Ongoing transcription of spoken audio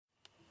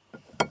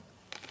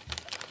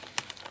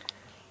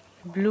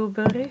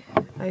Blueberry,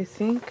 I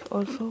think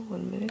also.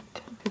 1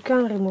 minute. You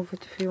can remove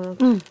it if you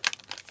want.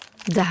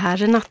 Det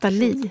här är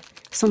Nathalie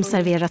som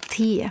serverar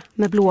te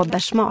med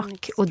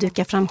blåbärssmak och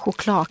dukar fram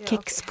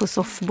chokladkex på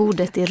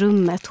soffbordet i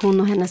rummet hon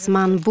och hennes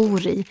man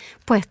bor i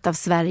på ett av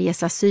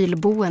Sveriges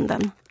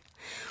asylboenden.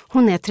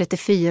 Hon är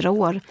 34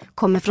 år,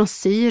 kommer från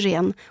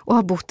Syrien och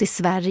har bott i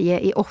Sverige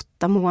i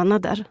 8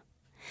 månader.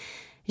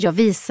 Jag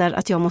visar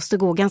att jag måste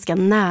gå ganska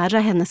nära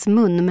hennes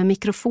mun med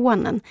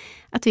mikrofonen.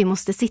 Att vi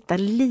måste sitta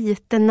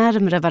lite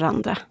närmare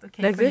varandra.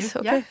 Like this?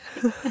 Okay.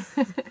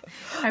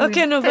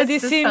 Okay, nobody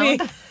see me.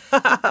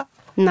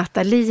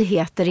 Nathalie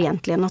heter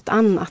egentligen något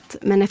annat,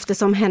 men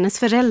eftersom hennes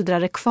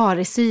föräldrar är kvar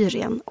i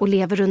Syrien och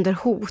lever under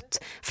hot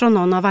från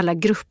någon av alla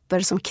grupper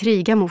som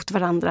krigar mot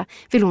varandra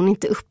vill hon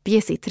inte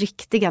uppge sitt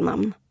riktiga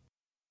namn.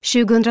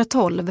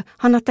 2012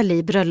 har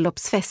Nathalie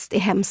bröllopsfest i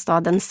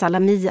hemstaden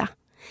Salamia.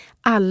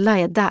 Alla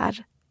är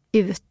där,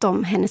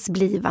 utom hennes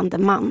blivande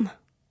man.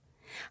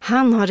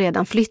 Han har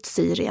redan flytt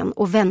Syrien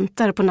och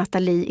väntar på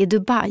Nathalie i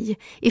Dubai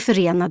i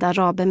Förenade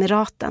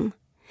Arabemiraten.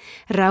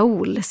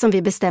 Raoul, som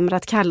vi bestämmer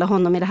att kalla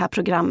honom i det här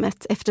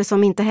programmet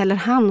eftersom inte heller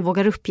han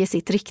vågar uppge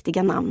sitt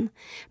riktiga namn,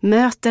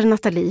 möter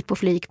Nathalie på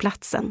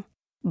flygplatsen.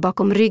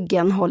 Bakom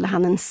ryggen håller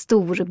han en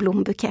stor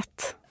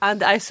blombukett.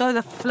 And I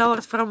saw the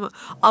flowers from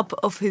up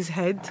of his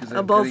head,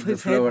 above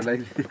his head.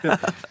 Like,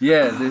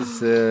 yeah,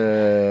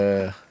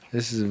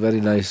 this is a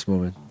very nice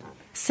moment.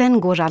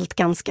 Sen går allt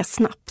ganska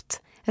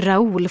snabbt.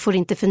 Raoul får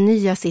inte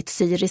förnya sitt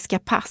syriska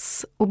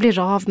pass och blir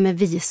av med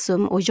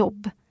visum och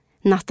jobb.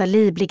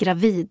 Nathalie blir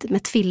gravid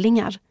med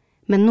tvillingar,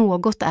 men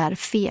något är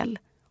fel.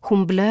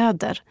 Hon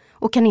blöder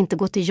och kan inte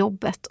gå till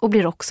jobbet och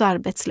blir också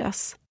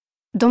arbetslös.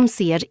 De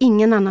ser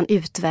ingen annan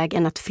utväg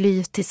än att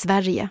fly till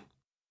Sverige.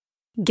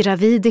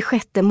 Gravid i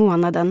 6:e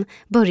månaden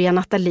börjar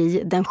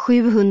Nathalie den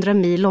 700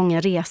 mil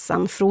långa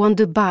resan från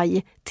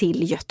Dubai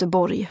till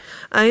Göteborg.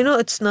 I know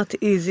it's not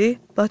easy,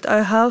 but I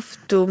have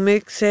to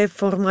make safe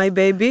for my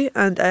baby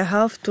and I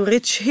have to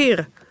reach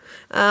here.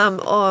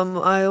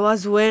 I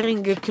was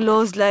wearing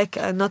clothes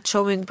like not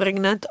showing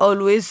pregnant,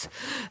 always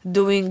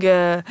doing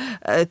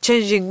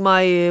changing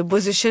my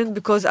position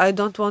because I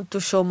don't want to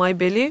show my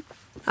belly.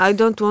 I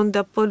don't want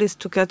the police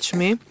to catch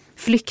me.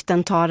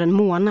 Flykten tar en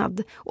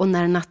månad och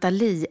när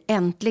Nathalie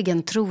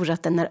äntligen tror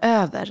att den är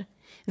över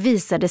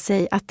visar det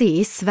sig att det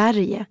är i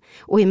Sverige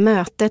och i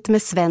mötet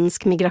med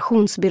svensk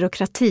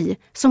migrationsbyråkrati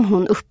som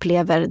hon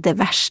upplever det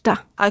värsta.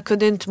 I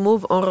couldn't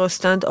move or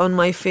stand on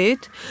my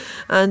feet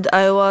and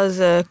I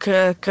was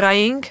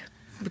crying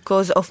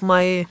because of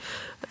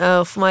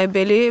my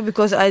belly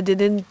because I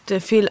didn't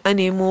feel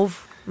any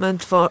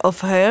movement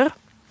of her.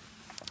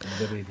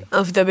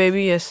 Of the baby,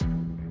 yes.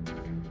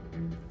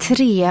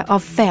 3 av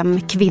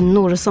 5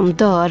 kvinnor som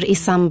dör i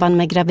samband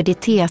med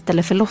graviditet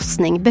eller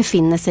förlossning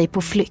befinner sig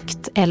på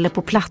flykt eller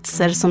på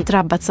platser som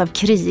drabbats av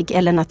krig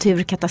eller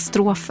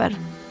naturkatastrofer.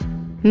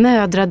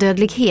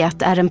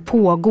 Mödradödlighet är en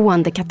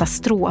pågående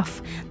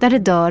katastrof där det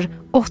dör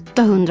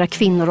 800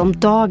 kvinnor om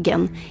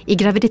dagen i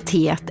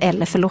graviditet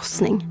eller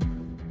förlossning.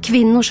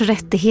 Kvinnors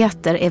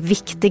rättigheter är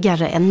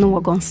viktigare än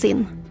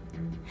någonsin.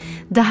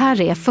 Det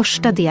här är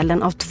första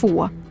delen av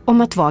 2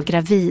 om att vara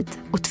gravid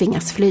och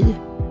tvingas fly.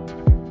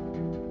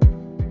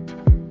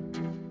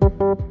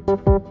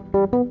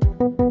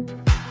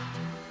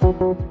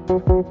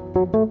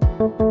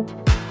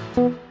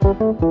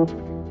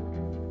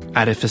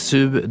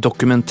 RFSU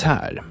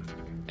Dokumentär.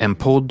 En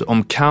podd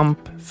om kamp,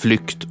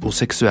 flykt och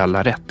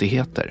sexuella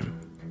rättigheter.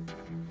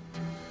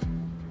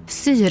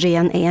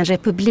 Syrien är en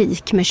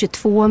republik med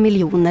 22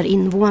 miljoner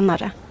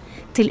invånare.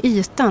 Till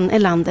ytan är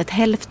landet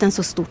hälften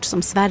så stort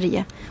som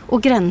Sverige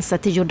och gränsar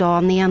till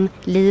Jordanien,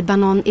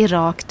 Libanon,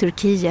 Irak,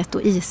 Turkiet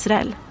och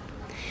Israel.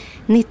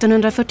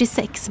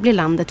 1946 blir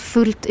landet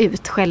fullt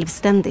ut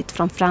självständigt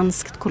från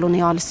franskt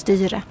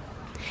kolonialstyre.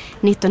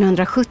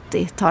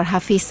 1970 tar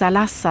Hafiz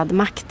al-Assad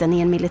makten i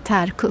en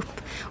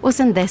militärkupp och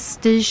sedan dess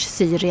styrs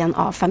Syrien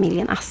av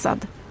familjen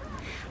Assad.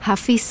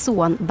 Hafiz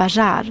son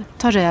Bajar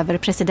tar över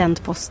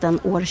presidentposten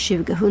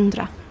år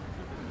 2000.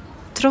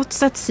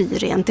 Trots att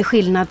Syrien, till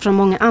skillnad från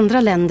många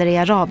andra länder i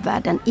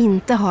arabvärlden,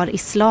 inte har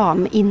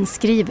islam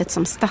inskrivet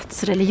som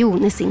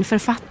statsreligion i sin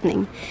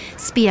författning,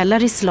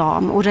 spelar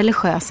islam och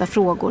religiösa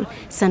frågor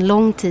sedan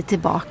lång tid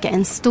tillbaka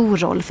en stor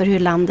roll för hur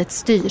landet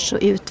styrs och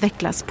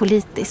utvecklas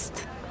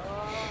politiskt.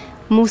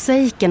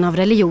 Mosaiken av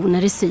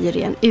religioner i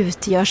Syrien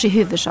utgörs i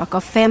huvudsak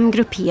av 5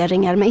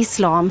 grupperingar med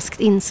islamskt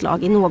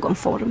inslag i någon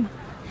form.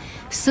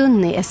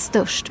 Sunni är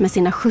störst med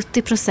sina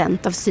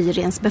 70% av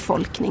Syriens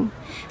befolkning.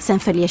 Sen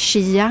följer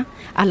shia,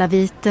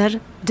 alaviter,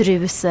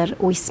 druser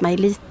och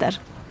ismailiter.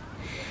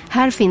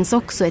 Här finns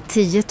också ett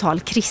 10-tal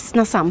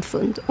kristna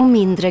samfund och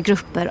mindre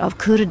grupper av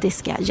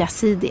kurdiska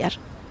yazidier.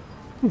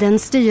 Den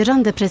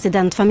styrande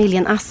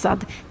presidentfamiljen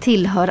Assad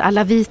tillhör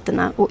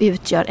alaviterna och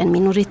utgör en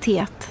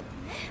minoritet.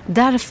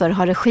 Därför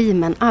har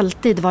regimen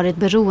alltid varit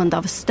beroende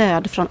av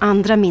stöd från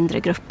andra mindre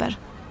grupper.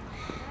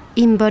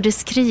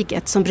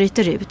 Inbördeskriget som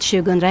bryter ut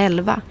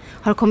 2011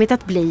 har kommit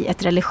att bli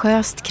ett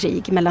religiöst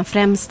krig mellan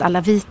främst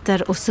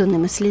alaviter och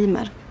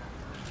sunnimuslimer.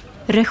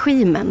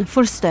 Regimen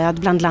får stöd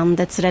bland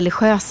landets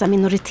religiösa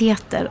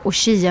minoriteter och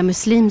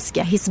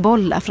shia-muslimska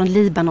Hizbollah från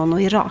Libanon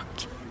och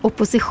Irak.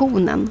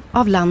 Oppositionen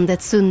av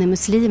landets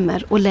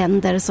sunnimuslimer och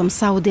länder som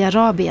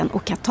Saudiarabien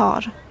och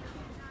Qatar.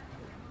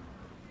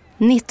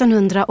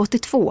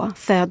 1982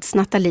 föds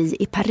Nathalie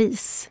i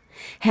Paris.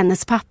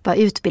 Hennes pappa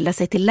utbildar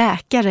sig till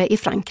läkare i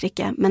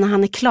Frankrike, men när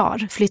han är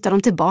klar flyttar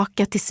de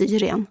tillbaka till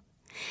Syrien.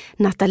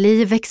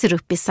 Nathalie växer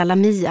upp i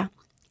Salamia,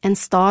 en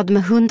stad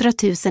med 100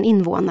 000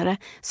 invånare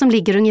som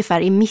ligger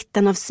ungefär i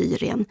mitten av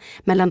Syrien,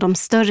 mellan de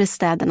större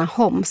städerna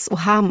Homs och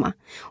Hama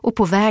och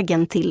på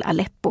vägen till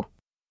Aleppo.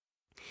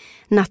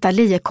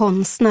 Nathalie är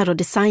konstnär och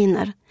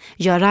designer,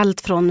 gör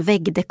allt från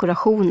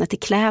väggdekorationer till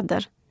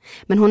kläder,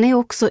 men hon är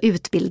också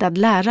utbildad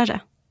lärare.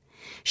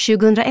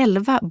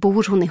 2011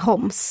 bor hon i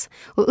Homs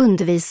och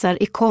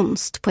undervisar i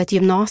konst på ett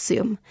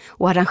gymnasium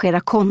och arrangerar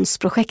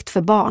konstprojekt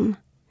för barn.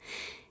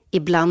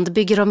 Ibland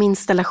bygger de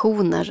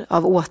installationer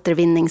av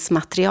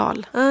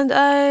återvinningsmaterial. And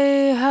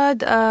I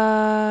had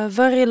a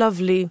very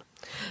lovely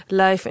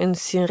life in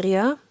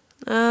Syria.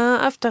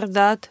 After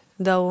that,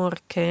 the war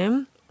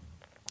came.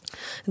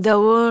 The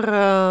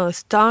war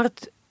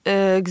started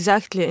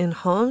exactly in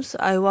Homs.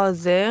 I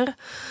was there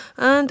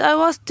and I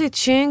was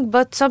teaching,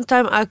 but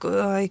sometimes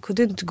I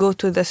couldn't go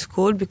to the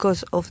school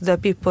because of the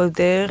people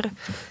there.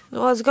 I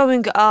was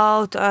going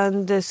out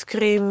and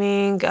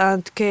screaming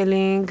and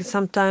killing.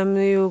 Sometimes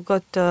you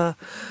got,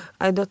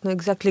 I don't know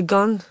exactly,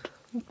 gun.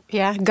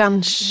 Yeah,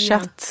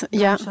 gunshot.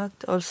 Yeah.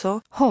 Gunshot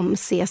also.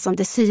 Homs ses som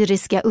det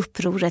syriska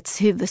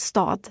upprorets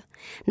huvudstad.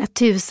 När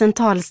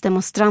tusentals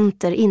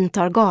demonstranter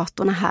intar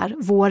gatorna här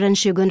våren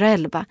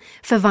 2011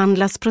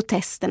 förvandlas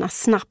protesterna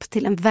snabbt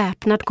till en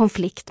väpnad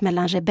konflikt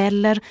mellan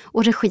rebeller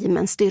och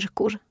regimens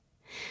styrkor.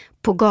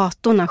 På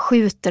gatorna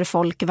skjuter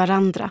folk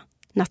varandra.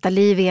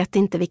 Nathalie vet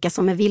inte vilka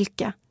som är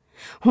vilka.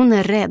 Hon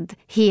är rädd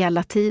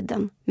hela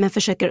tiden men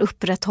försöker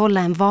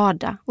upprätthålla en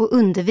vardag och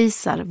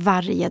undervisar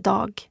varje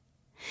dag.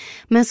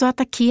 Men så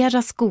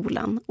attackerar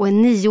skolan och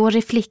en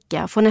 9-årig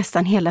flicka får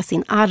nästan hela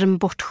sin arm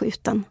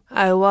bortskjuten.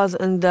 I was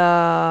in the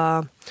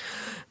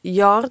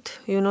yard,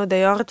 the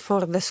yard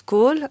for the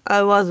school.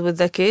 I was with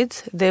the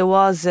kids. They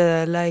was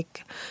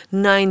like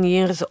 9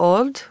 years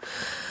old.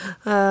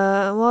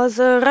 Was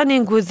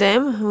running with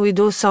them. We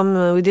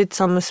did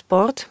some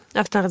sport.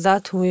 After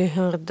that, we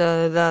heard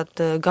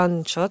that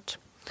gunshot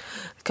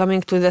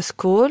coming to the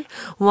school.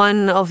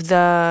 One of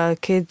the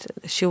kids,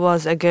 she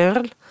was a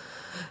girl.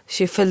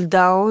 She fell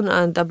down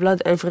and the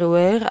blood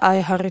everywhere.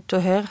 I hurried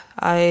to her.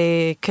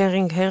 I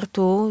carrying her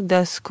to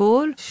the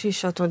school. She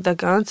shot with the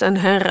guns and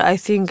her, I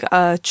think,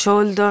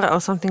 shoulder or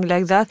something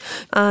like that.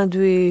 And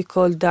we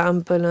called the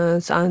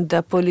ambulance and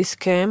the police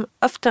came.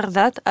 After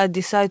that, I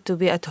decided to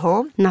be at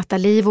home.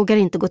 Nathalie vågar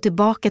inte gå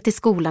tillbaka till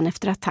skolan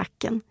efter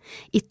attacken.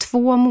 I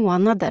 2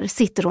 månader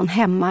sitter hon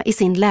hemma i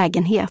sin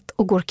lägenhet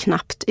och går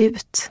knappt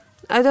ut.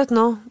 I don't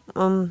know.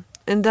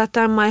 In that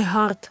time, my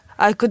heart,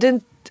 I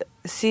couldn't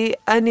see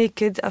any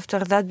kid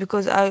after that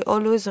because I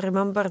always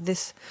remember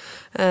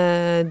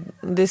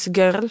this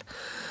girl.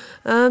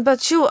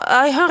 But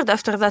I heard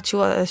after that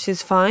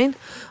she's fine,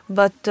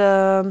 but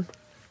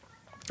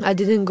I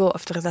didn't go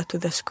after that to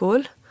the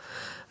school.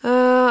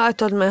 I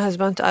told my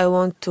husband I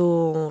want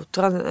to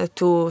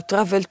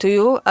travel to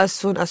you as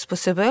soon as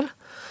possible.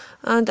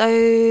 And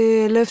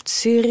I left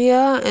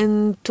Syria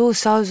in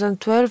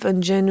 2012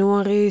 in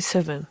January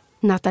 7.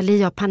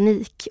 Nathalie har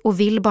panik och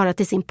vill bara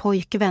till sin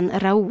pojkvän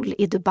Raoul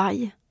i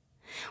Dubai.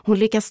 Hon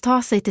lyckas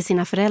ta sig till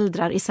sina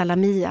föräldrar i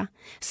Salamia,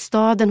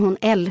 staden hon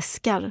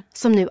älskar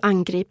som nu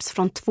angrips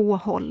från 2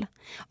 håll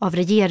av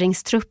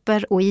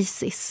regeringstrupper och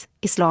ISIS,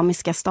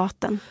 Islamiska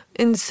staten.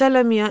 In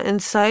Salamia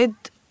inside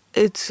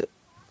it's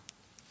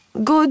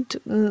good,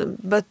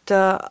 but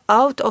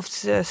out of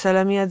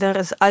Salamia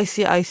there is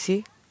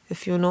ICIC,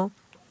 if you know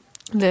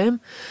them.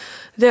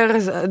 There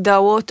is the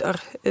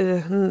water,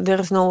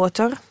 there is no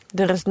water.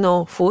 There is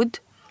no food.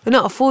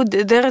 No,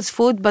 food, there is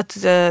food,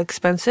 but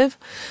expensive.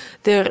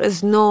 There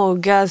is no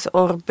gas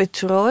or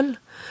petrol.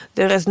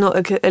 There is no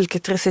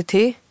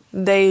electricity.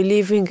 They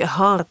living a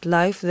hard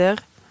life there.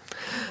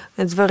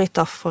 It's very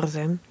tough for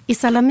them. I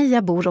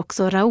Salamia bor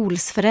också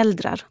Raouls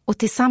föräldrar och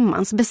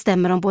tillsammans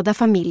bestämmer de båda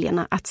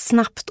familjerna att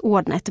snabbt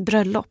ordna ett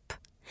bröllop.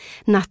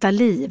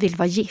 Nathalie vill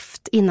vara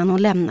gift innan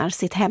hon lämnar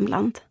sitt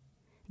hemland.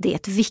 Det är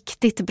ett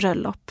viktigt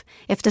bröllop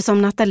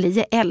eftersom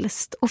Nathalie är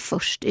äldst och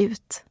först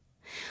ut.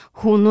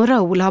 Hon och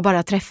Raoul har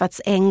bara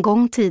träffats en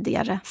gång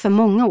tidigare, för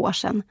många år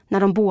sedan, när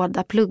de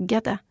båda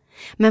pluggade.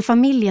 Men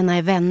familjerna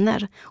är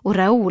vänner och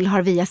Raoul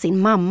har via sin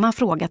mamma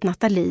frågat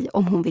Nathalie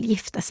om hon vill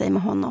gifta sig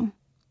med honom.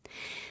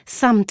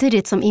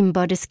 Samtidigt som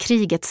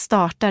inbördeskriget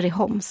startar i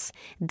Homs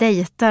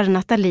dejtar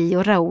Nathalie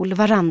och Raoul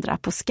varandra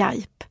på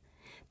Skype.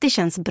 Det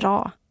känns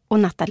bra och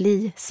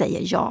Nathalie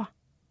säger ja.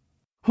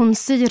 Hon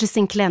syr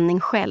sin klänning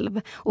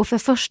själv och för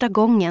första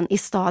gången i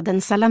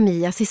staden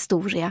Salamias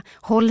historia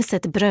hålls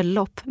ett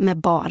bröllop med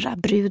bara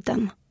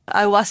bruden.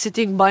 I was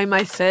sitting by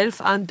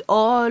myself and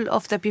all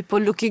of the people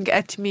looking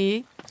at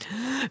me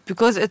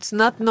because it's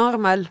not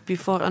normal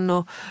before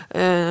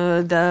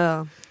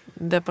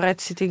the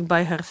bride sitting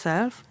by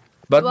herself.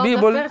 But She was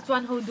people the first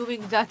one who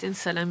doing that in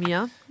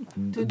Salamia.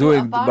 To doing do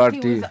a the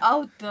party.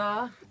 without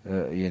the...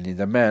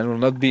 The man will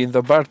not be in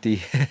the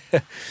party.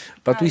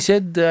 But we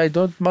said I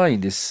don't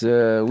mind this.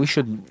 We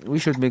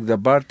should make the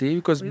party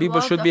because We people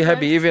want should the be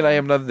happy first even I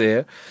am not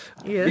there.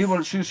 Yes.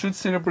 People should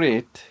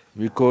celebrate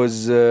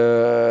because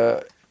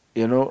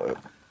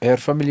her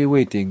family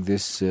waiting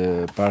this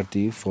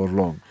party for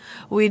long.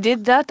 We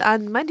did that,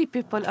 and many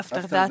people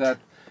after that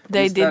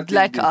they did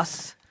like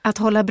us. Att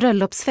hålla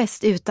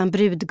bröllopsfest utan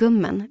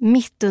brudgummen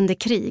mitt under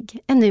krig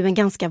är nu en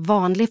ganska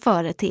vanlig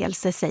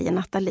företeelse, säger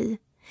Nathalie.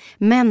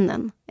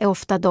 Männen är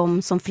ofta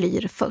de som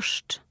flyr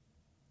först.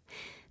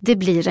 Det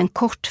blir en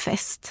kort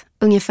fest,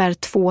 ungefär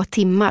 2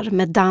 timmar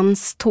med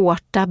dans,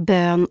 tårta,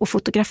 bön och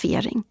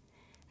fotografering.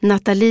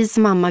 Nathalies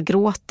mamma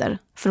gråter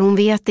för hon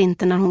vet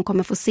inte när hon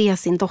kommer få se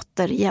sin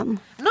dotter igen.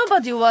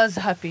 Nobody was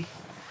happy.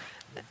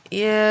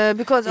 Yeah,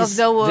 because of the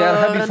They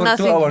are happy for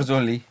nothing. 2 hours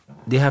only.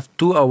 They have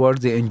 2 hours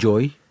they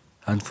enjoy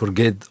and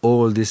forget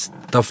all this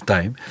tough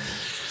time.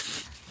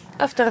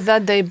 After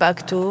that they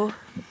back to...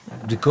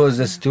 Because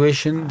the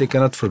situation they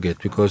cannot forget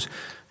because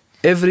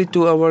every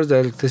 2 hours the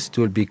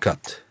electricity will be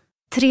cut.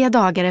 3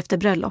 dagar efter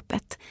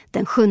bröllopet,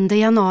 den 7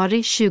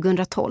 januari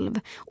 2012,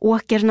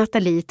 åker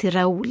Nathalie till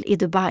Raoul i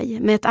Dubai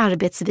med ett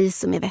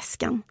arbetsvisum i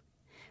väskan.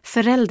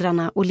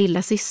 Föräldrarna och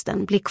lilla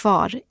systern blir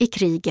kvar i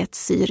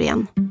krigets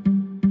Syrien.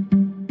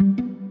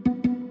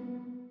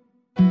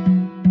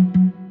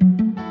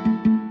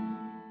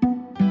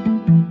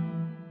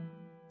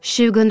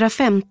 År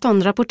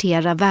 2015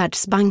 rapporterar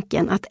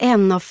Världsbanken att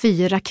 1 av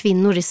 4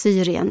 kvinnor i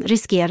Syrien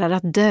riskerar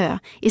att dö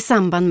i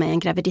samband med en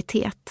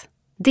graviditet.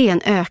 Det är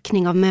en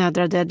ökning av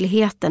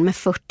mödradödligheten med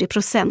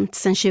 40%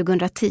 sedan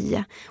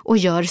 2010 och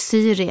gör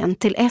Syrien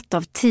till ett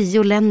av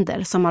 10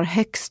 länder som har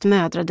högst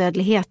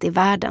mödradödlighet i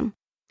världen.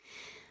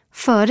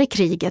 Före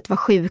kriget var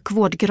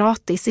sjukvård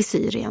gratis i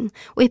Syrien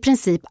och i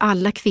princip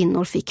alla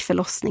kvinnor fick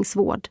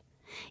förlossningsvård.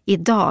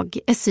 Idag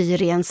är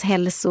Syriens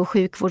hälso- och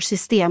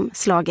sjukvårdssystem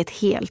slaget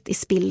helt i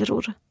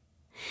spillror.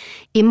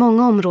 I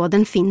många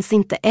områden finns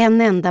inte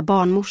en enda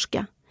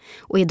barnmorska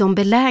och i de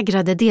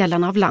belägrade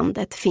delarna av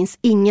landet finns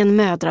ingen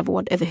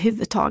mödravård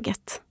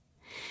överhuvudtaget.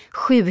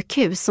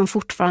 Sjukhus som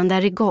fortfarande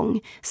är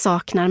igång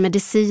saknar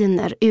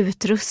mediciner,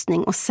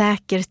 utrustning och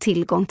säker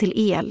tillgång till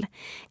el.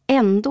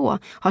 Ändå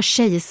har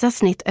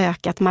kejsarsnitt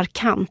ökat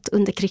markant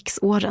under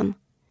krigsåren.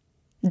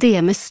 Det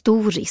är med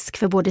stor risk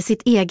för både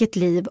sitt eget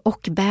liv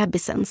och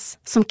bebisens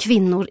som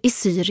kvinnor i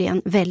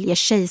Syrien väljer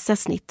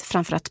kejsarsnitt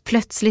framför att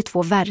plötsligt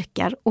få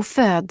verkar och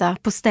föda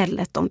på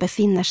stället de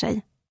befinner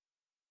sig.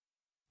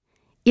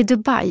 I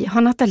Dubai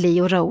har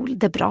Nathalie och Raoul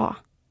det bra.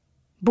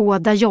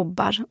 Båda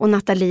jobbar och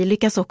Nathalie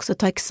lyckas också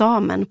ta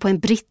examen på en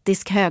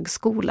brittisk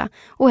högskola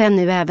och är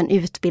nu även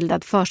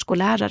utbildad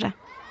förskollärare.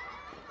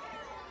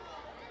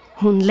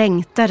 Hon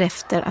längtar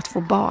efter att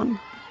få barn.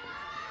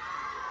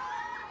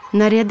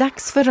 När det är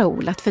dags för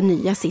Raoul att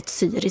förnya sitt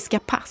syriska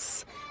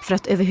pass för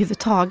att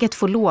överhuvudtaget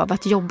få lov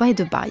att jobba i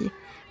Dubai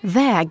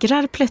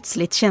vägrar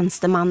plötsligt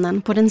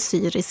tjänstemannen på den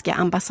syriska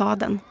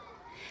ambassaden.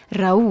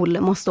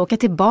 Raoul måste åka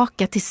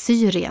tillbaka till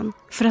Syrien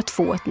för att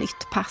få ett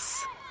nytt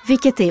pass.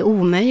 Vilket är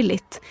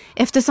omöjligt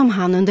eftersom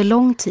han under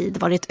lång tid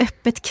varit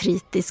öppet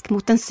kritisk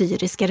mot den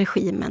syriska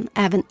regimen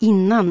även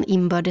innan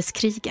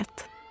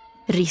inbördeskriget.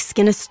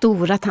 Risken är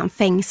stor att han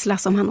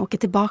fängslas om han åker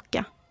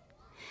tillbaka.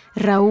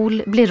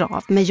 Raoul blir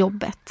av med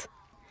jobbet.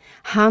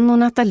 Han och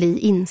Nathalie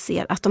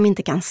inser att de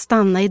inte kan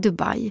stanna i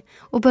Dubai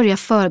och börjar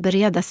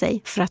förbereda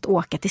sig för att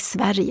åka till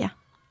Sverige.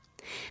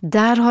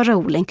 Där har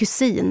Raoul en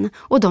kusin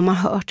och de har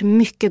hört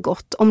mycket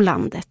gott om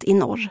landet i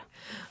norr.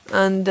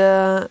 And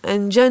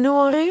in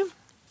January,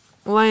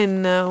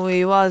 when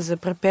we was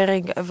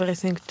preparing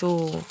everything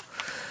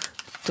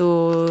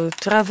to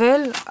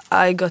travel,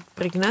 I got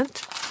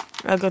pregnant.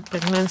 I got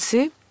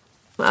pregnancy.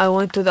 I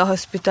went to the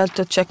hospital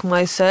to check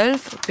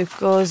myself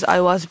because I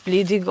was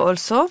bleeding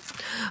also.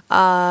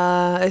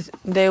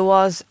 There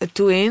was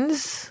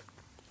twins.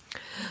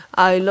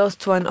 I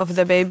lost one of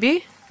the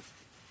baby.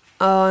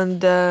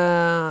 And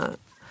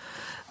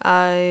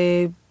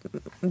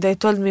they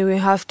told me we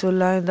have to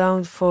lie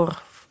down for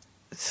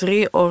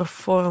 3 or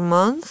 4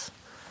 months.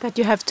 That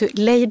you have to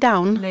lay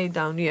down? Lay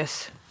down,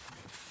 yes.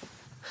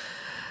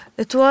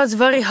 It was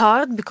very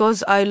hard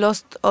because I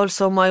lost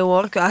also my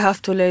work. I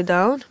have to lay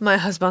down. My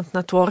husband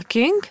not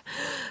working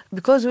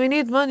because we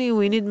need money.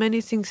 We need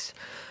many things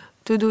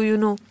to do, you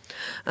know.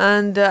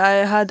 And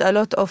I had a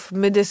lot of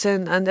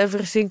medicine and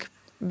everything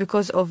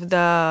because of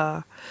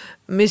the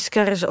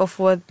miscarriage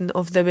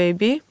of the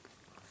baby.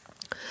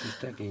 He's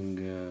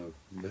taking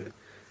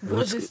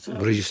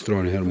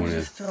progesterone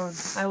hormone.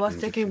 I was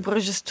taking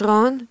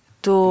progesterone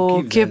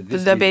to keep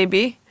the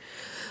baby.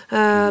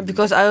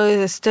 Because I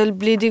was still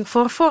bleeding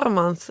for 4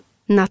 months.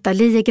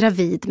 Nathalie är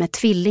gravid med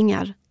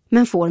tvillingar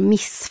men får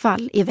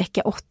missfall i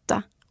vecka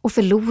 8 och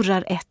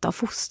förlorar ett av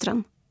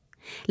fostren.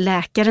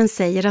 Läkaren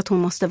säger att hon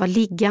måste vara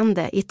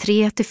liggande i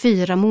 3 till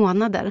 4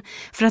 månader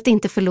för att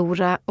inte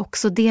förlora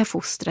också det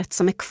fostret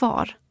som är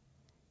kvar.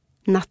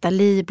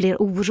 Nathalie blir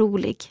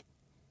orolig.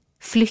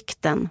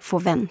 Flykten får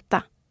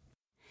vänta.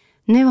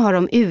 Nu har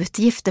de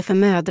utgifter för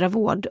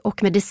mödravård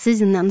och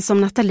medicinen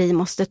som Nathalie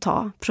måste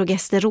ta,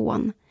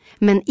 progesteron,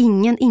 men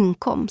ingen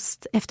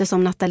inkomst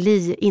eftersom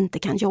Nathalie inte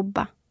kan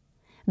jobba.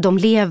 De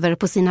lever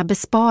på sina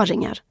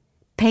besparingar,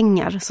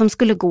 pengar som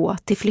skulle gå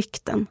till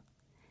flykten.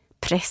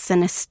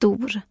 Pressen är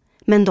stor,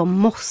 men de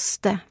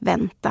måste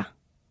vänta.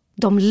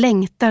 De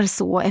längtar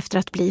så efter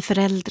att bli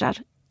föräldrar.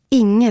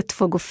 Inget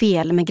får gå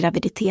fel med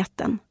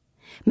graviditeten.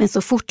 Men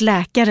så fort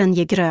läkaren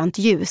ger grönt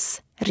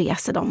ljus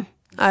reser de.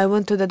 I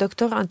went to the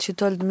doctor and she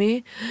told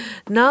me,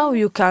 now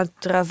you can't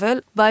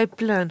travel by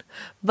plane,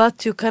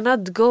 but you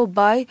cannot go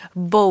by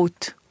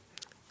boat.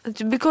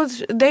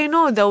 Because they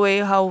know the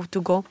way how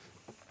to go.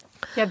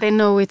 Yeah, they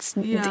know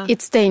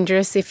it's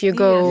dangerous if you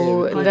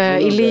go Yes.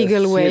 the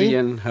illegal way.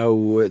 Syrian,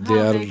 how they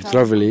are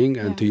traveling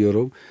and to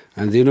Europe,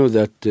 and they know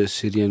that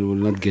Syrian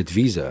will not get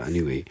visa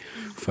anyway.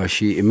 For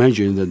she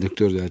imagined the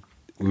doctor that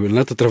we will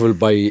not travel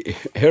by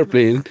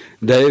airplane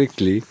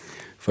directly.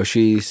 For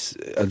she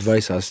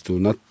advised us to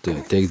not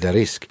take the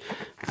risk,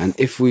 and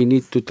if we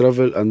need to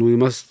travel, and we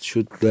must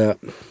should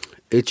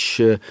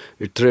each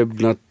trip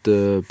not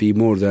be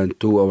more than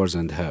 2 hours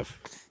and a half.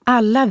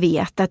 Alla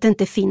vet att det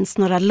inte finns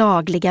några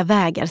lagliga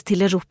vägar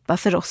till Europa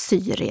för oss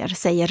syrier,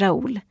 säger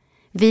Raoul.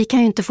 Vi kan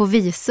ju inte få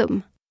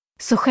visum.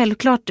 Så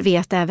självklart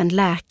vet även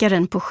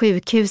läkaren på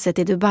sjukhuset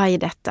i Dubai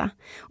detta.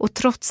 Och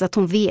trots att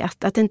hon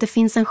vet att det inte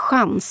finns en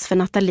chans för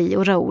Nathalie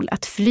och Raoul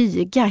att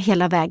flyga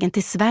hela vägen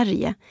till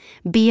Sverige,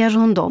 ber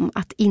hon dem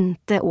att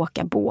inte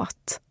åka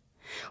båt.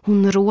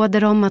 Hon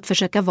råder dem att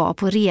försöka vara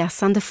på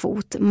resande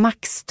fot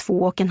max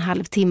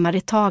 2,5 timmar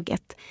i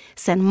taget.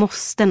 Sen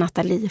måste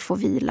Nathalie få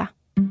vila.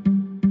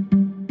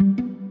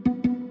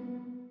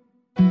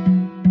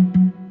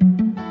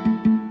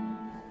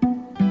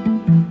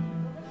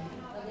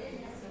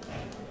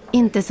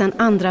 Inte sedan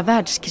andra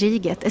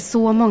världskriget är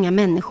så många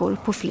människor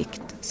på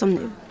flykt som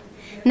nu.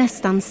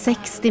 Nästan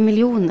 60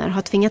 miljoner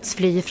har tvingats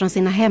fly från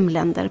sina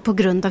hemländer på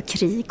grund av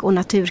krig och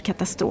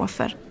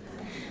naturkatastrofer.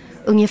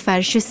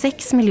 Ungefär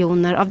 26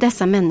 miljoner av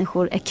dessa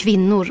människor är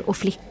kvinnor och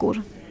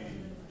flickor.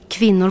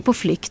 Kvinnor på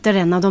flykt är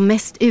en av de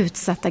mest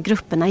utsatta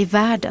grupperna i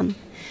världen.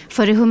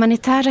 För i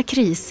humanitära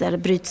kriser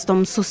bryts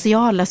de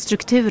sociala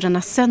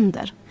strukturerna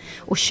sönder.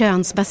 Och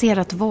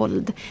könsbaserat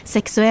våld,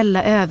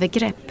 sexuella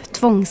övergrepp,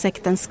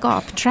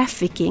 tvångsäktenskap,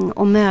 trafficking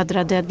och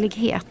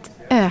mödradödlighet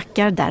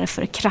ökar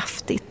därför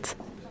kraftigt.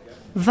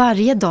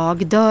 Varje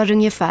dag dör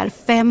ungefär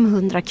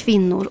 500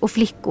 kvinnor och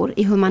flickor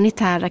i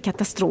humanitära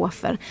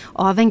katastrofer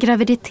av en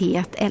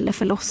graviditet eller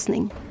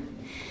förlossning.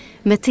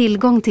 Med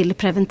tillgång till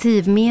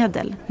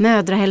preventivmedel,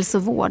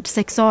 mödrahälsovård,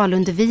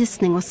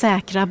 sexualundervisning och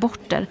säkra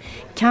aborter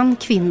kan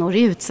kvinnor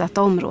i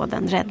utsatta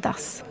områden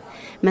räddas.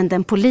 Men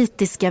den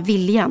politiska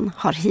viljan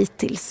har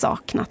hittills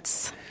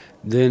saknats.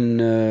 Then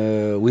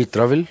we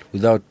travel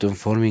without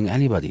informing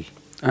anybody.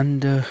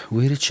 And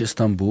we reached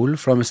Istanbul.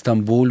 From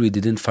Istanbul we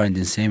didn't find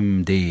the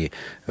same day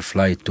a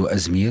flight to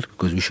Izmir,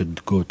 because we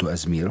should go to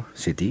Izmir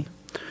city.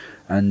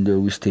 And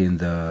we stay in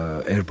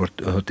the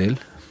airport hotel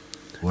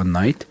one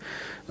night.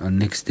 And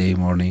next day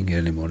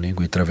early morning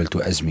we travel to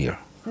Izmir.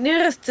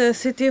 Nearest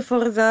city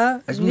for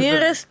the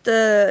nearest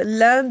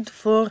land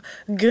for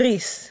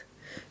Greece.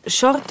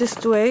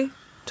 Shortest way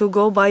to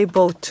go by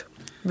boat.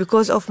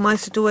 Because of my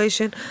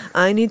situation,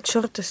 I need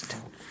shortest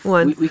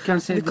one. We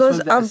can say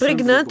because I'm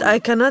pregnant, I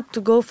cannot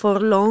go for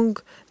long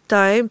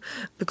time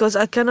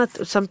because I cannot.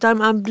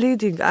 Sometimes I'm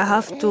bleeding. I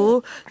have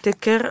to take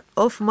care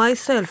of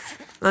myself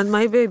and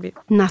my baby.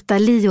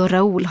 Nathalie och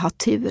Raoul har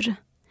tur.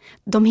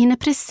 De hinner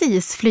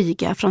precis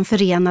flyga från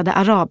Förenade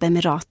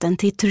Arabemiraten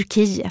till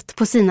Turkiet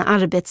på sina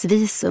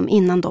arbetsvisum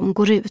innan de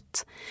går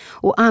ut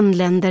och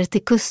anländer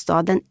till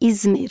kuststaden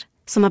Izmir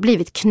som har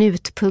blivit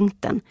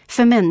knutpunkten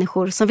för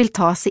människor som vill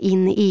ta sig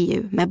in i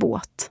EU med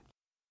båt.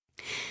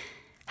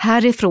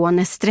 Härifrån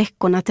är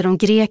sträckorna till de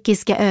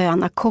grekiska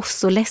öarna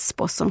Kos och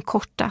Lesbos som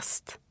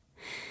kortast.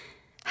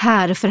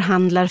 Här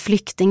förhandlar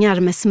flyktingar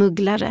med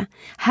smugglare.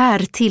 Här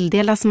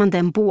tilldelas man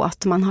den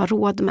båt man har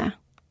råd med.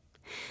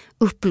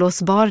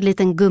 Uppblåsbar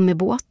liten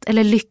gummibåt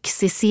eller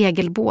lyxig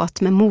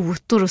segelbåt med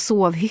motor och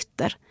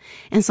sovhytter.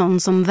 En sån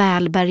som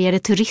välbärgade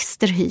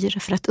turister hyr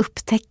för att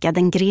upptäcka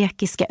den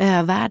grekiska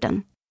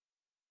övärlden.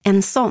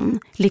 En sån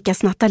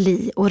lyckas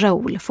Nathalie och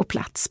Raoul få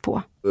plats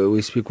på.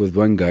 We speak with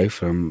one guy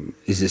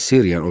is a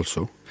Syrian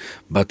also,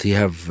 but he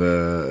have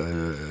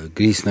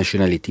Greece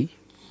nationality.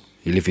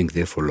 He living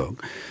there for long.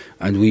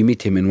 And we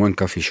meet him in one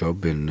coffee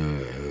shop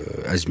in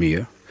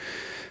Izmir.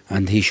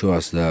 And he show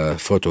us the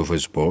photo of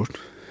his boat.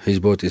 His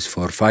boat is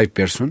for 5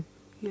 person.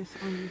 Yes,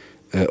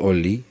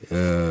 only.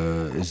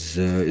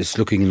 It's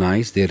looking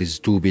nice. There is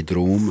 2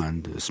 bedroom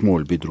and a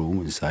small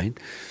bedroom inside.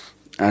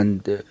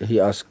 And he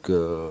asked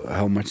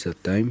how much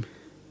that time.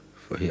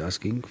 He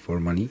asking for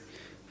money.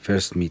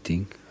 First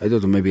meeting, I don't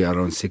know, maybe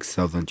around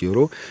 6,000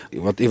 euro.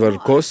 Whatever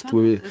cost,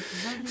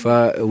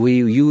 we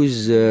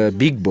use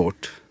big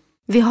boat.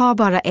 Vi har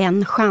bara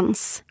en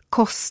chans.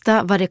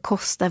 Kosta vad det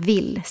kosta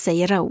vill,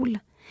 säger Raoul.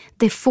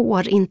 Det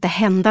får inte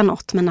hända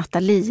något med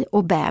Nathalie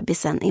och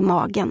bebisen i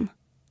magen.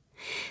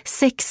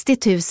 60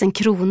 000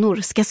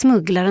 kronor ska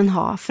smugglaren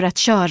ha för att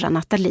köra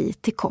Nathalie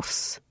till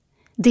Kos.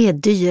 Det är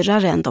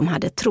dyrare än de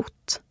hade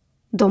trott.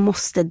 De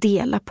måste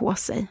dela på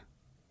sig.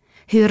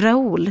 Hur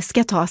Raoul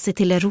ska ta sig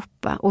till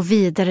Europa och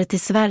vidare till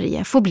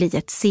Sverige får bli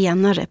ett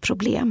senare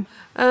problem.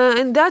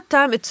 In that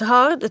time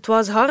it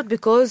was hard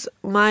because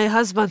my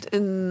husband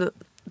in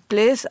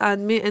place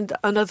and me in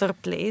another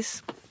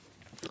place.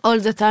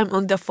 All the time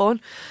on the phone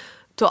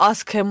to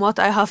ask him what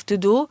I have to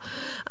do.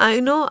 I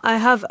know I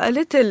have a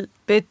little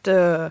bit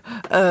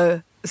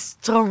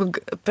strong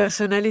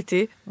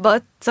personality,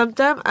 but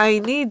sometimes I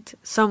need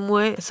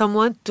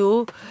someone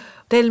to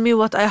tell me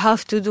what I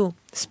have to do.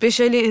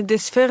 Especially in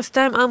this first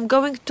time I'm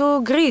going to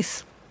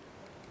Greece.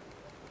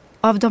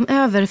 Av de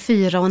över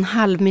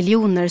 4,5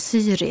 miljoner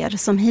syrier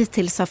som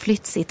hittills har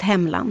flytt sitt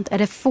hemland är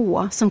det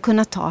få som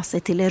kunnat ta sig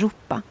till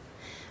Europa.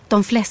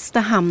 De flesta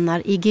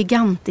hamnar i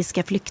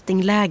gigantiska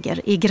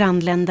flyktingläger i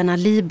grannländerna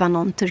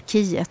Libanon,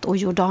 Turkiet och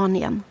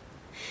Jordanien.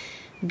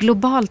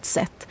 Globalt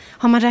sett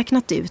har man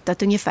räknat ut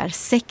att ungefär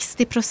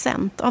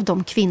 60% av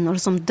de kvinnor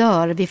som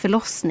dör vid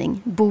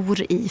förlossning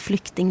bor i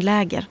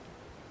flyktingläger.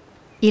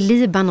 I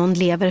Libanon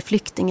lever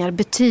flyktingar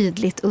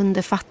betydligt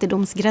under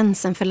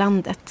fattigdomsgränsen för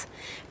landet.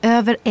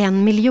 Över 1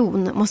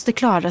 miljon måste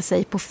klara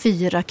sig på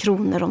 4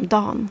 kronor om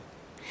dagen.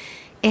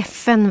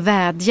 FN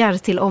vädjar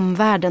till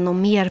omvärlden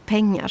om mer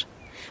pengar.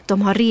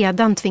 De har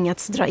redan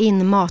tvingats dra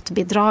in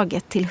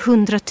matbidraget till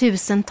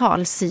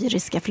 100,000-tals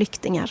syriska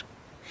flyktingar.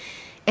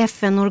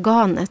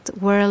 FN-organet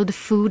World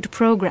Food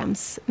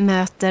Programs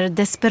möter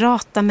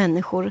desperata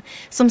människor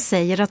som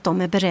säger att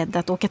de är beredda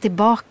att åka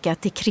tillbaka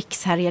till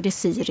krigshärjade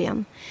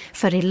Syrien.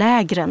 För i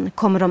lägren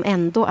kommer de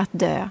ändå att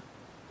dö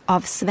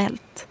av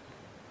svält.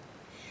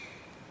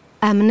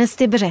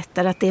 Amnesty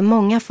berättar att det i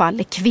många fall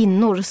är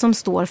kvinnor som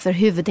står för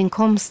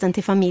huvudinkomsten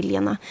till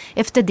familjerna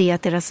efter det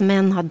att deras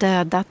män har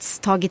dödats,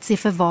 tagits i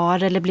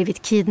förvar eller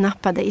blivit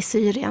kidnappade i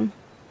Syrien.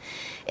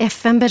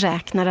 FN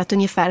beräknar att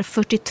ungefär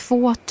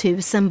 42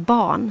 000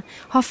 barn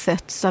har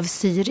fötts av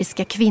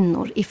syriska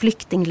kvinnor i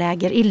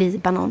flyktingläger i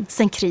Libanon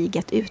sedan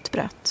kriget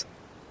utbröt.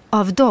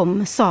 Av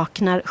dem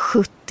saknar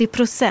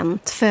 70%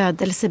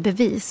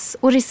 födelsebevis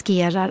och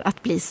riskerar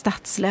att bli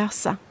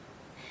statslösa.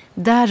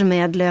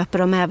 Därmed löper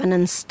de även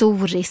en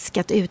stor risk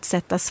att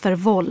utsättas för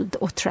våld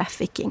och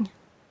trafficking.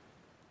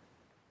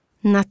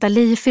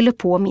 Nathalie fyller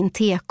på min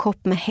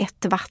tekopp med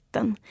hett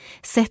vatten,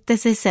 sätter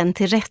sig sen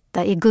till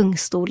rätta i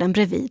gungstolen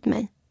bredvid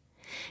mig.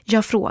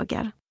 Jag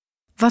frågar,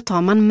 vad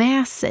tar man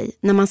med sig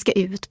när man ska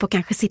ut på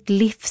kanske sitt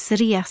livs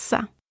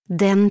resa,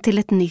 den till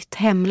ett nytt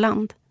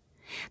hemland?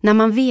 När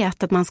man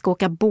vet att man ska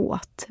åka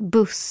båt,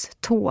 buss,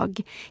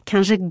 tåg,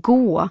 kanske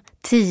gå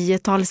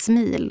 10-tals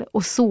mil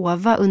och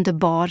sova under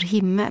bar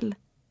himmel.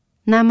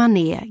 När man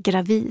är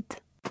gravid.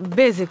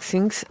 Basic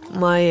things,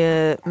 my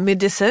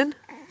medicine,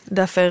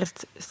 the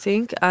first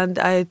thing, and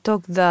I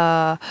took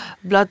the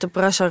blood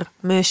pressure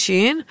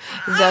machine,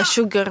 the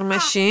sugar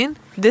machine,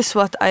 this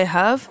what I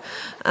have,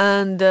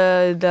 and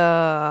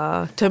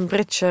the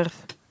temperature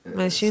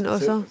machine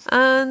also,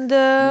 and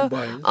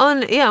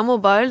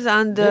mobiles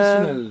and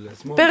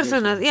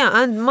personal,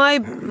 and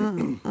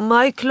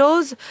my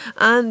clothes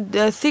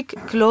and thick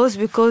clothes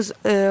because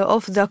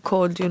of the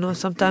cold,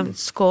 sometimes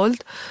it's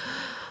cold,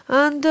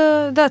 and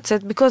that's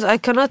it, because I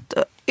cannot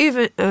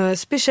even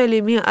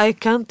especially me, I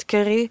can't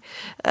carry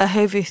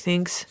heavy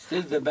things.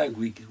 Still the bag,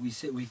 we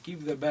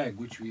keep the bag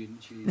which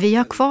Vi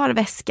har kvar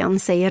väskan,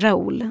 säger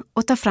Raoul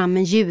och tar fram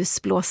en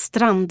ljusblå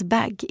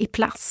strandbag i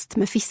plast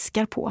med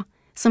fiskar på,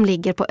 som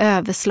ligger på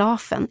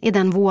överslafen i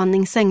den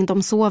våningssäng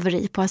de sover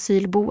i på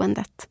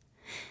asylboendet.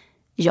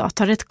 Jag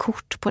tar ett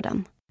kort på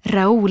den.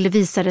 Raoul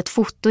visar ett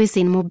foto i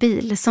sin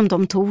mobil som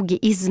de tog i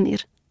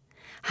Izmir.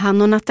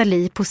 Han och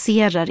Nathalie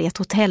poserar i ett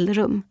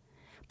hotellrum.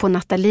 På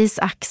Nathalies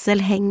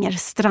axel hänger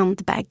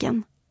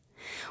strandbaggen.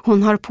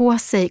 Hon har på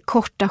sig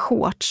korta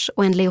shorts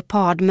och en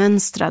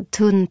leopardmönstrad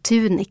tunn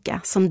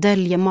tunika som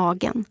döljer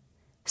magen.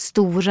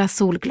 Stora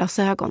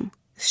solglasögon.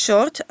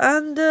 Short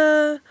and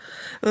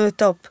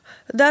top.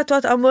 That's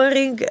what I'm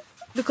wearing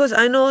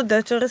because I know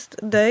that tourists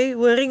they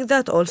wearing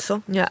that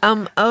also. Yeah,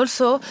 I'm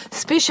also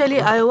especially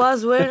I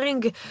was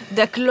wearing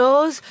the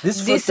clothes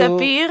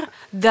disappear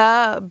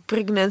the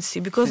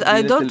pregnancy because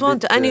I don't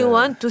want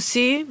anyone to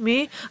see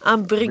me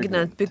I'm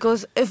pregnant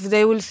because if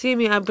they will see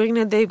me I'm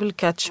pregnant they will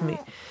catch me.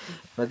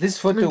 But this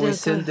photo we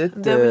sent it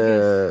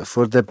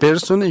for the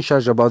person in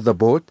charge about the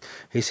boat.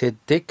 He said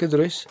take a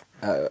dress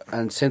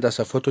and send us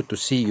a photo to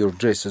see your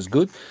dress is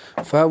good.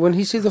 When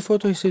he sees the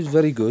photo he says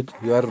very good.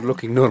 You are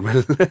looking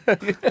normal.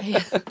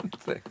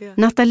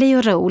 Nathalie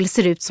och Raoul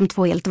ser ut som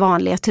två helt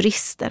vanliga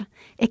turister.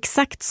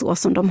 Exakt så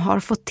som de har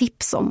fått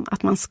tips om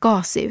att man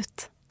ska se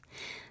ut.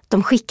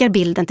 De skickar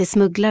bilden till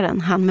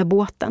smugglaren, han med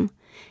båten.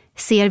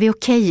 Ser vi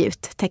okej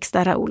ut,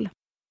 textar Raoul.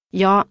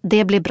 Ja,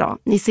 det blir bra.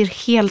 Ni ser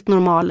helt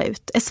normala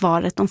ut, är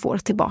svaret de får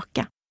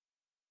tillbaka.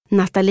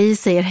 Nathalie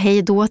säger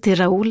hej då till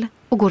Raoul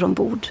och går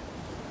ombord.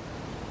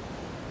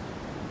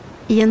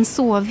 I en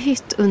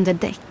sovhytt under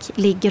däck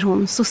ligger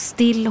hon så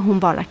still hon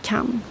bara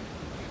kan.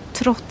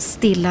 trots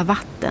stilla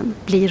vatten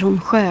blir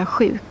hon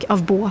sjösjuk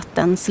av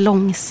båtens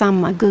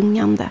långsamma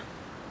gungande.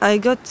 I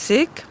got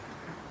sick.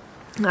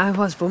 I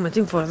was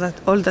vomiting for that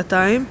all the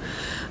time.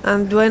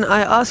 And when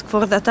I asked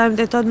for the time,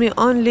 they told me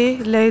only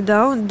lay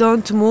down,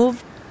 don't move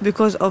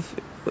because of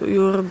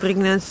your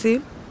pregnancy.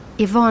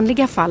 I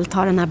vanliga fall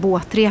tar den här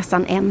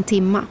båtresan 1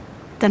 timme.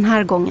 Den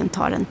här gången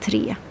tar den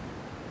 3.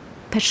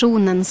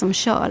 Personen som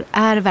kör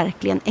är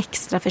verkligen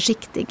extra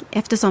försiktig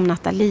eftersom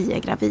Nathalie är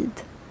gravid.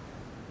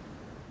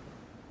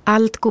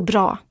 Allt går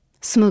bra.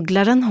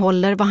 Smugglaren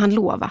håller vad han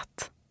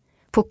lovat.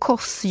 På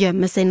Kos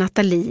gömmer sig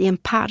Nathalie i en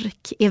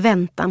park i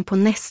väntan på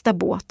nästa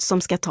båt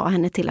som ska ta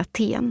henne till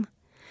Aten.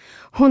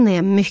 Hon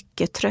är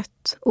mycket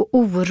trött och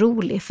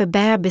orolig för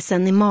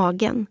bebisen i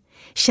magen.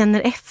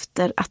 Känner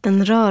efter att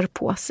den rör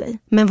på sig,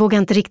 men vågar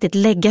inte riktigt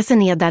lägga sig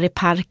ner där i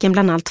parken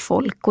bland allt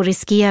folk och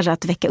riskera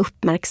att väcka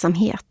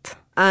uppmärksamhet.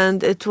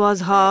 And it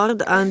was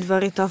hard and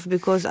very tough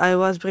because I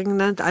was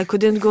pregnant. I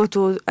couldn't go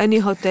to any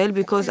hotel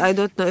because I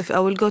don't know if I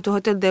will go to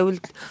hotel. They will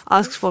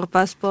ask for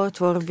passport,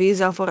 for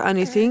visa, for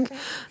anything.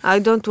 I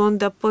don't want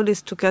the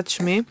police to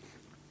catch me.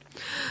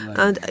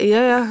 And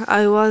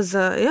I was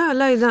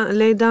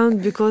lay down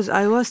because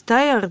I was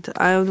tired.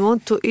 I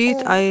want to eat.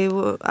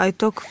 I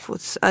took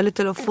a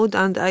little of food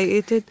and I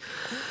ate it.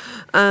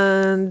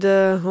 And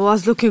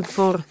was looking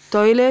for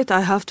toilet.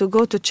 I have to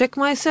go to check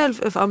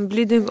myself if I'm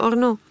bleeding or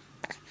no.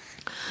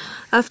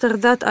 After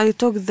that I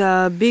took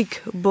the big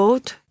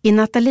boat. I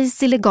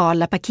Nathalies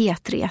illegala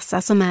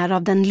paketresa, som är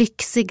av den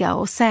lyxiga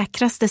och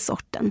säkraste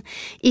sorten,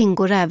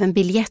 ingår även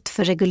biljett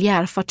för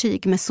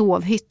reguljärfartyg med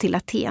sovhytt till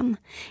Aten,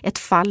 ett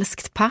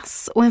falskt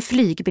pass och en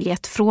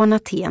flygbiljett från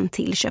Aten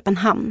till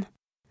Köpenhamn.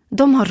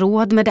 De har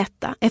råd med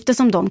detta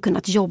eftersom de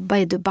kunnat jobba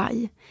i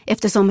Dubai,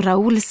 eftersom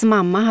Raouls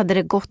mamma hade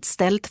det gott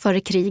ställt före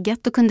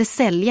kriget och kunde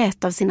sälja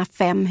ett av sina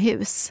 5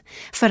 hus,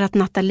 för att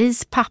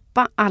Nathalies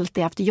pappa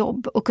alltid haft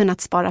jobb och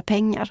kunnat spara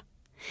pengar.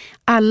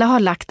 Alla har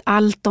lagt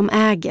allt de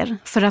äger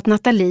för att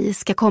Nathalie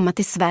ska komma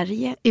till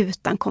Sverige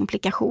utan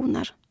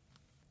komplikationer.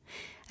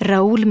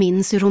 Raoul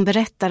minns hur hon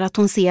berättar att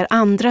hon ser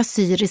andra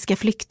syriska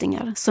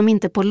flyktingar som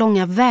inte på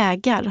långa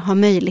vägar har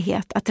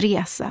möjlighet att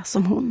resa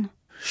som hon.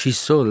 She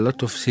saw a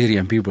lot of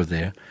Syrian people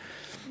there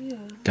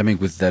coming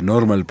with the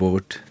normal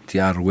boat.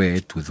 They are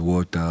wet with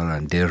water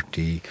and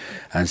dirty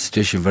and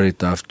situation very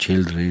tough,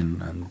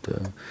 children. And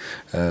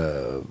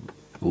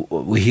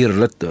we hear a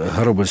lot of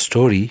horrible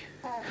story.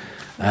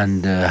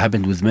 And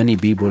happened with many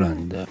people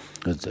and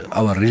with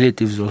our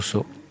relatives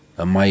also.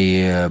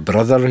 My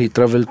brother, he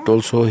traveled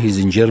also. He's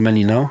in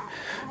Germany now.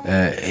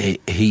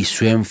 He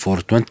swam for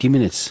 20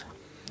 minutes.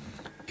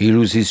 He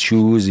lose his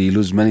shoes, he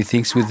lose many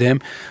things with him,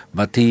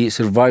 but he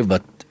survived.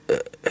 But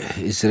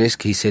his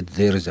risk, he said,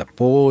 there is a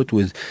boat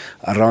with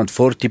around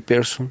 40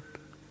 person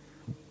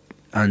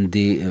and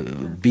the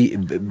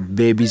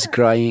babies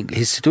crying.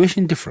 His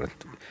situation different.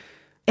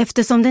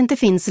 Eftersom det inte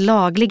finns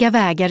lagliga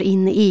vägar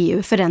in i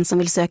EU för den som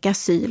vill söka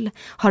asyl,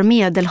 har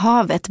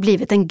Medelhavet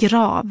blivit en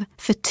grav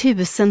för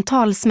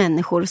tusentals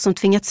människor som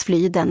tvingats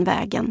fly den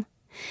vägen.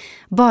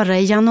 Bara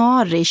i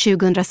januari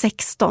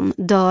 2016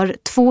 dör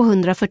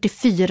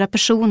 244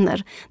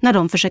 personer när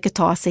de försöker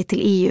ta sig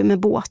till EU med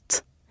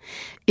båt.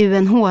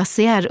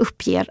 UNHCR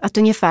uppger att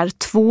ungefär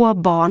 2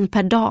 barn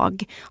per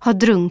dag har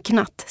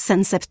drunknat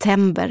sedan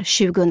september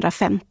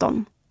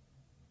 2015.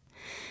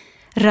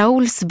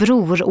 Raouls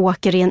bror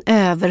åker i en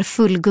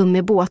överfull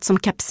gummibåt som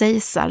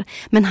kapsejsar,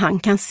 men han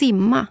kan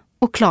simma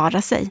och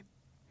klara sig.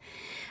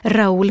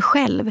 Raoul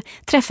själv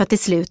träffar till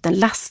slut en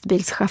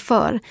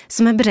lastbilschaufför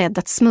som är beredd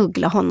att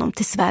smuggla honom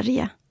till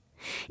Sverige.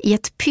 I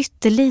ett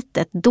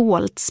pyttelitet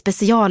dolt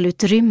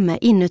specialutrymme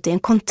inuti en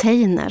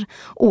container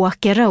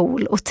åker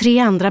Raoul och 3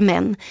 andra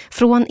män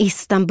från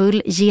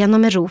Istanbul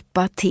genom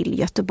Europa till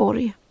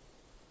Göteborg.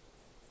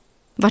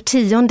 Var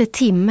 10:e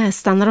timme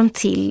stannar de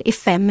till i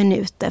 5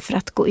 minuter för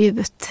att gå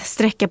ut,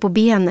 sträcka på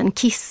benen,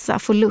 kissa,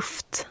 få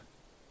luft.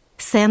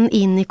 Sen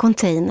in i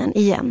containern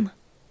igen.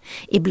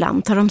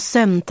 Ibland tar de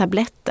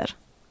sömntabletter.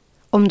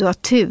 Om du har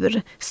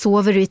tur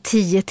sover du i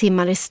 10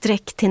 timmar i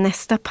sträck till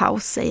nästa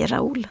paus, säger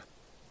Raoul.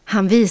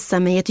 Han visar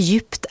mig ett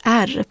djupt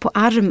ärr på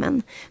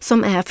armen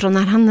som är från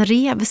när han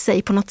rev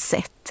sig på något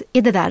sätt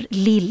i det där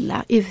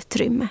lilla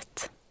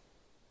utrymmet.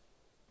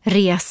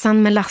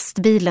 Resan med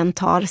lastbilen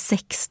tar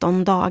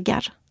 16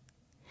 dagar.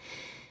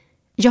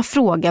 Jag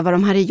frågar vad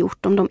de hade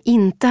gjort om de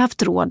inte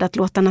haft råd att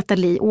låta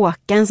Nathalie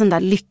åka en sån där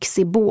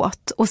lyxig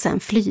båt och sen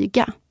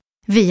flyga.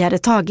 Vi hade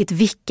tagit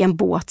vilken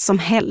båt som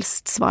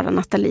helst, svarar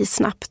Nathalie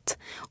snabbt.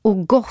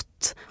 Och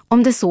gått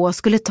om det så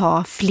skulle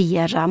ta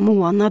flera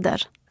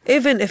månader.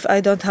 Even if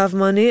I don't have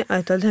money,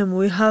 I told him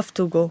we have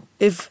to go.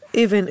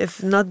 Even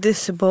if not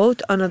this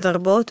boat, another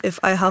boat, if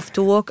I have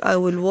to walk, I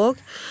will walk.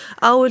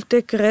 I will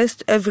take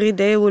rest every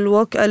day, will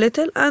walk a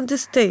little and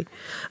stay.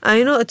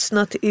 I know it's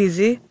not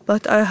easy,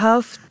 but I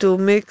have to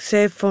make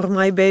safe for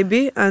my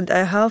baby and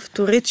I have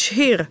to reach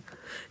here.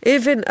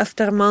 Even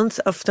after months,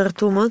 after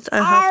 2 months,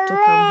 I have to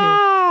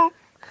come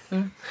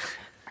here.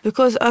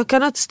 Because I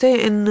cannot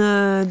stay in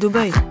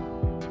Dubai.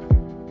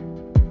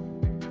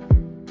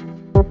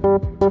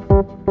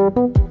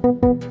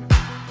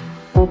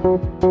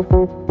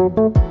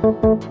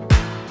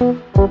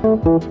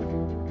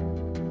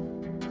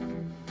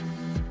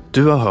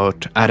 Du har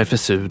hört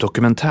RFSU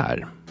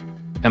Dokumentär.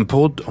 En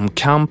podd om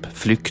kamp,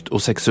 flykt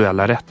och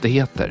sexuella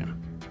rättigheter.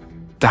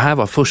 Det här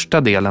var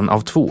första delen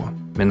av 2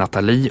 med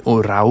Nathalie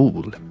och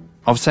Raoul.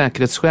 Av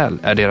säkerhetsskäl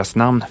är deras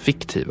namn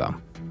fiktiva.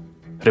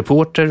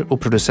 Reporter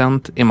och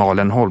producent är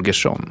Malen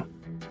Holgersson.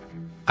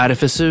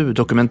 RFSU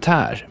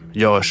Dokumentär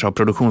görs av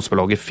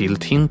produktionsbolaget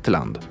Filt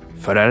Hinterland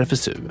för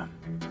RFSU.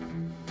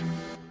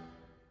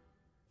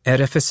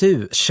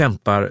 RFSU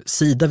kämpar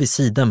sida vid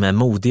sida med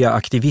modiga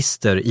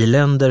aktivister i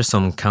länder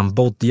som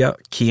Kambodja,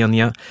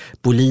 Kenya,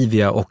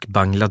 Bolivia och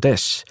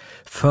Bangladesh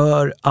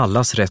för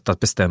allas rätt att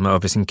bestämma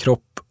över sin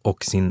kropp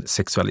och sin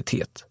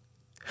sexualitet.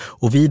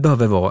 Och vi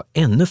behöver vara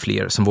ännu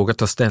fler som vågar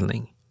ta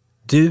ställning.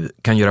 Du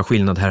kan göra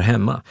skillnad här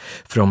hemma,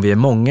 för om vi är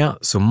många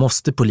så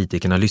måste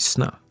politikerna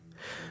lyssna.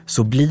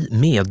 Så bli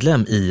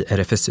medlem i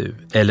RFSU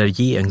eller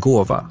ge en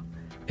gåva.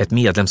 Ett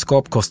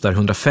medlemskap kostar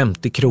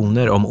 150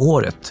 kronor om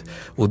året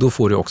och då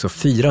får du också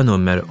 4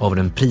 nummer av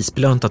den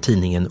prisbelönta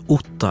tidningen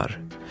Ottar.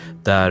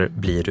 Där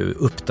blir du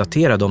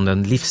uppdaterad om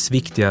den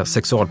livsviktiga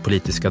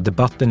sexualpolitiska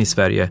debatten i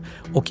Sverige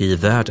och i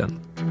världen.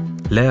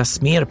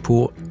 Läs mer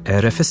på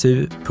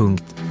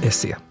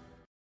rfsu.se.